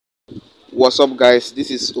What's up guys, this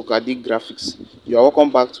is Okadi Graphics. You are welcome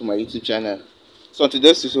back to my YouTube channel. So in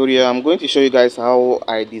today's tutorial I'm going to show you guys how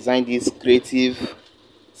I designed this creative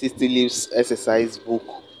 60 leaves exercise book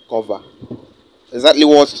cover. Exactly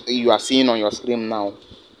what you are seeing on your screen now.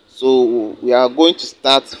 So we are going to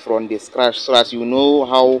start from the scratch so that you know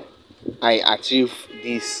how I achieve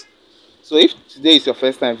this. So if today is your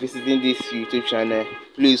first time visiting this YouTube channel,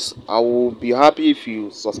 please, I will be happy if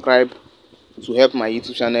you subscribe to help my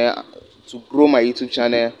YouTube channel, to grow my YouTube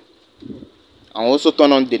channel, and also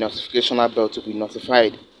turn on the notification bell to be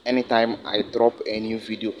notified anytime I drop a new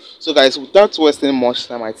video. So guys, without wasting much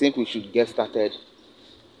time, I think we should get started.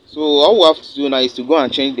 So all we have to do now is to go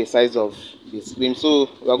and change the size of the screen. So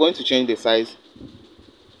we are going to change the size.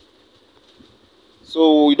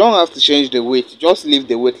 So we don't have to change the weight, just leave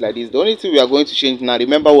the weight like this. The only thing we are going to change now,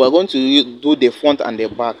 remember, we are going to do the front and the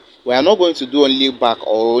back. We are not going to do only back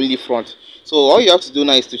or only front. So all you have to do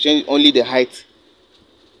now is to change only the height.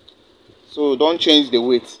 So don't change the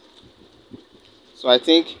weight. So I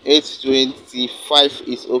think 825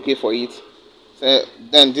 is okay for it. So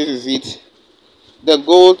then this is it. Then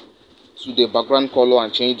go to the background color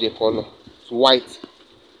and change the color to white.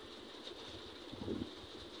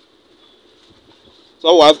 So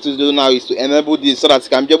all we have to do now is to enable this so that you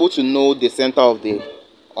can be able to know the center of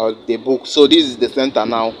the book. So this is the center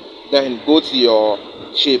now. Then go to your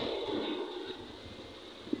shape.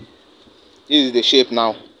 This is the shape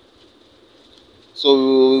now.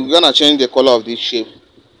 So we're gonna change the color of this shape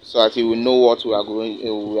so that you will know what we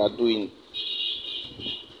are doing.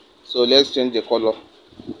 So let's change the color.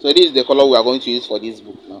 So this is the color we are going to use for this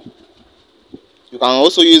book now. You can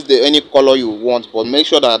also use any color you want, but make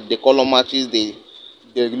sure that the color matches the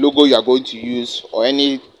logo you are going to use, or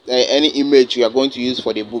any image you are going to use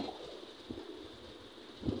for the book.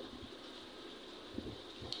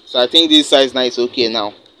 So I think this size now is okay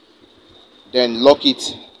now. Then lock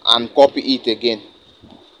it and copy it again.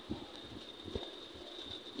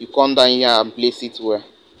 You come down here and place it where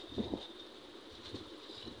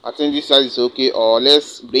I think this size is okay, or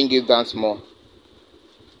let's bring it down small.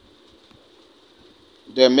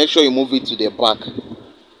 Then make sure you move it to the back.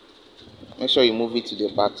 Make sure you move it to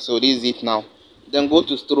the back. So this is it now. Then go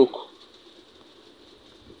to stroke.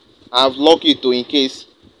 I've locked it to in case.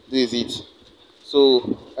 This is it.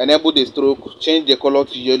 So enable the stroke, change the color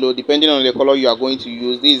to yellow depending on the color you are going to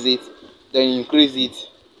use. This is it. Then increase it.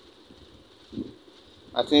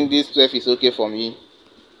 I think this 12 is okay for me.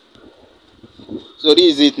 So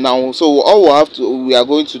this is it now. So all we are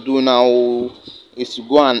going to do now is to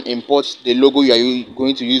go and import the logo you are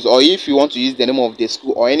going to use, or if you want to use the name of the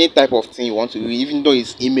school or any type of thing you want to use, even though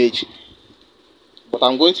it's image. But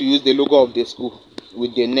I'm going to use the logo of the school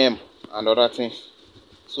with the name and other things.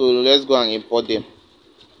 So let's go and import them.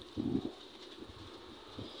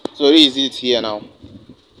 So this is it here now.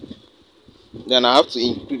 Then I have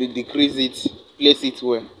to decrease it, place it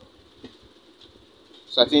where.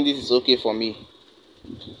 So I think this is okay for me.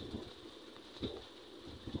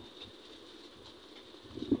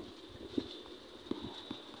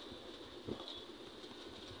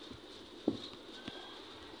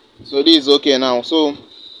 So this is okay now. So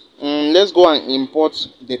let's go and import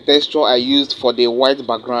the texture I used for the white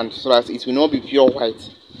background so that it will not be pure white.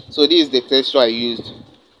 So this is the texture I used.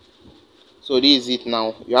 So this is it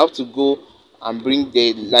now. You have to go and bring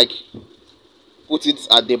put it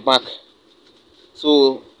at the back.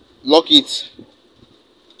 So lock it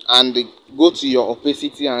and go to your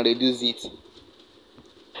opacity and reduce it.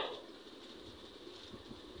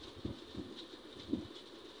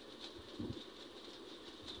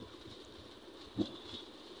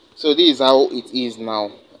 So this is how it is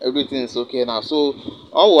now. Everything is okay now. So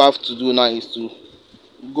all we have to do now is to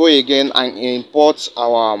go again and import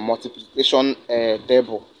our multiplication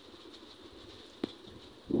table.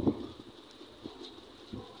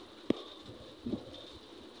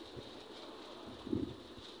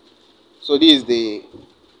 So this is the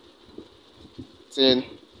thing.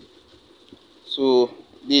 So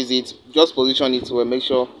this is it. Just position it where. Make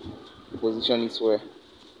sure position it where.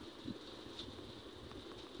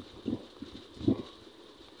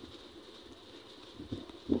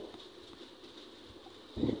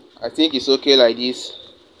 I think it's okay like this.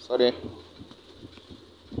 Sorry.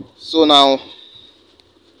 So now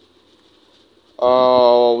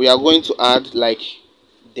we are going to add like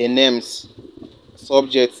the names,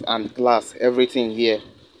 subjects and class, everything here.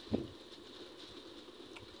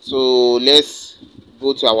 So let's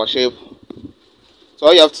go to our shape. So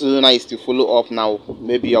all you have to do now is to follow up now.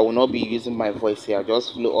 Maybe I will not be using my voice here,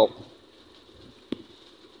 just follow up.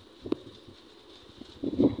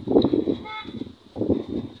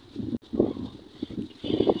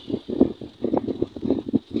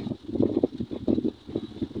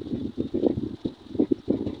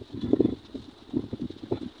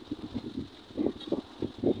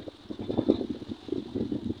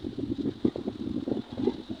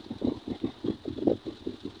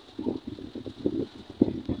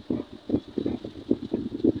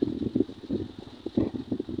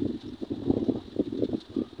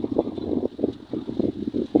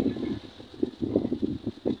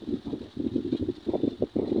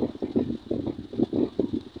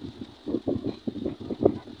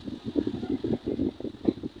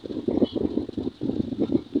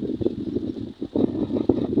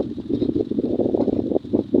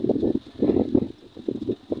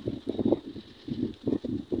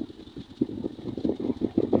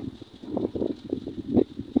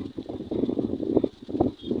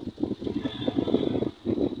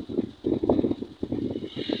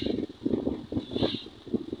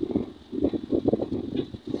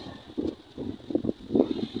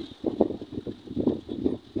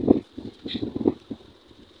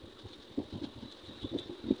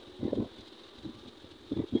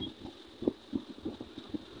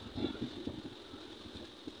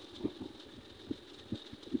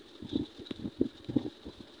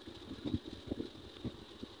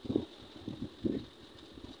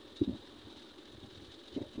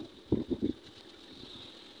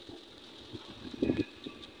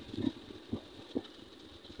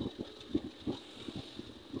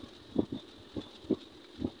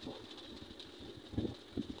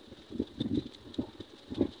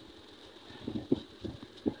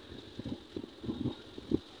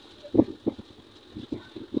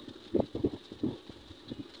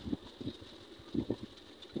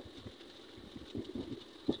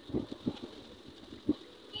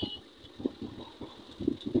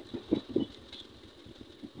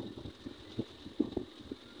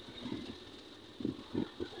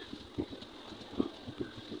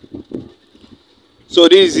 So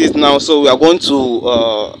this is it now. So we are going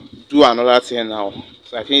to do another thing now.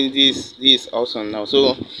 So I think this is awesome now.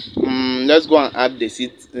 So let's go and add the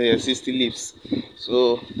 60 leaves.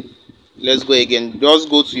 So let's go again. Just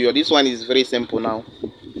go to your, this one is very simple now.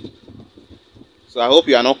 So I hope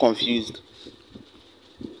you are not confused.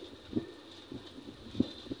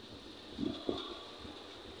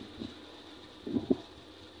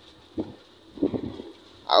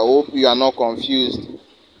 I hope you are not confused.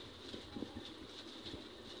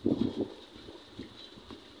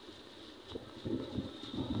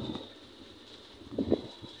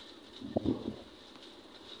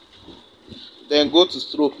 Then go to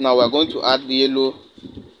stroke. Now we are going to add the yellow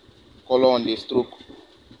color on the stroke.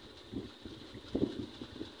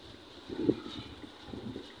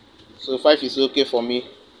 So 5 is okay for me.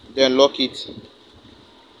 Then lock it.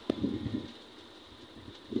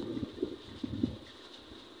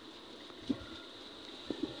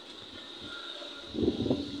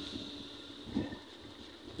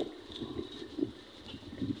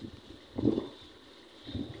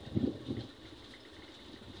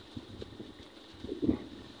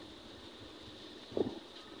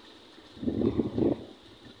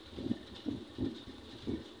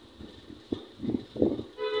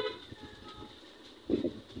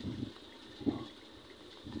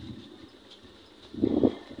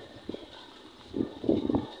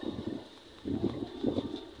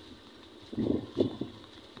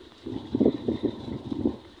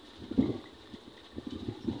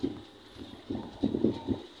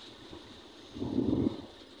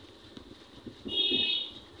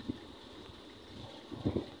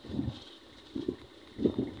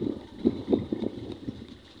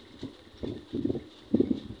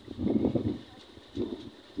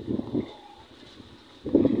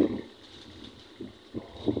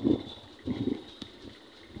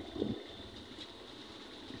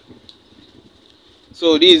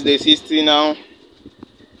 So this is the 60 now.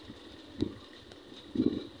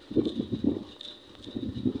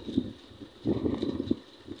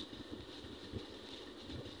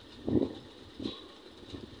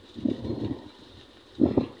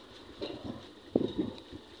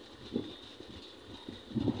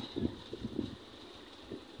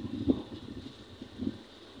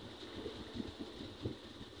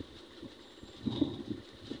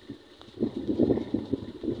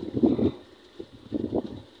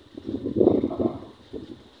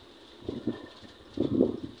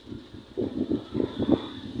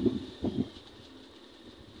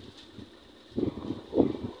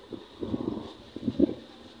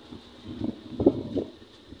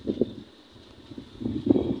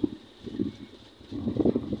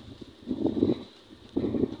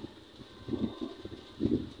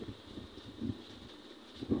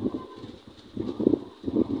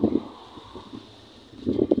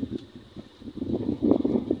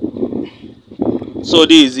 So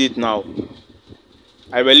this is it now.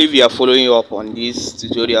 I believe you are following up on this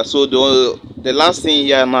tutorial. So the last thing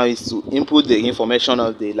here now is to input the information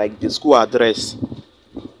of the school address,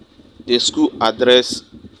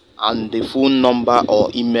 and the phone number or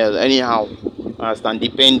email, anyhow, understand,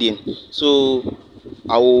 depending. So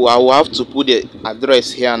I will have to put the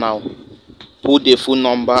address here now, put the phone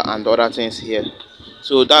number and other things here.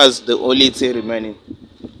 So that's the only thing remaining.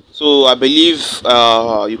 So I believe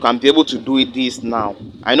you can be able to do this now.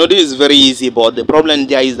 I know this is very easy, but the problem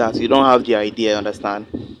there is that you don't have the idea, understand?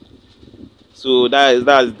 So that's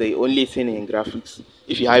the only thing in graphics.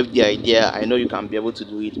 If you have the idea, I know you can be able to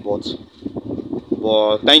do it.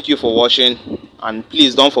 But thank you for watching, and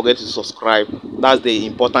please don't forget to subscribe. That's the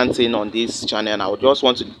important thing on this channel. And I just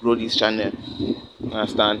want to grow this channel,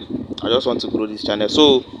 understand? I just want to grow this channel.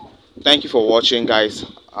 So thank you for watching, guys.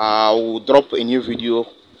 I will drop a new video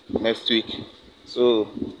next week. So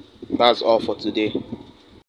that's all for today.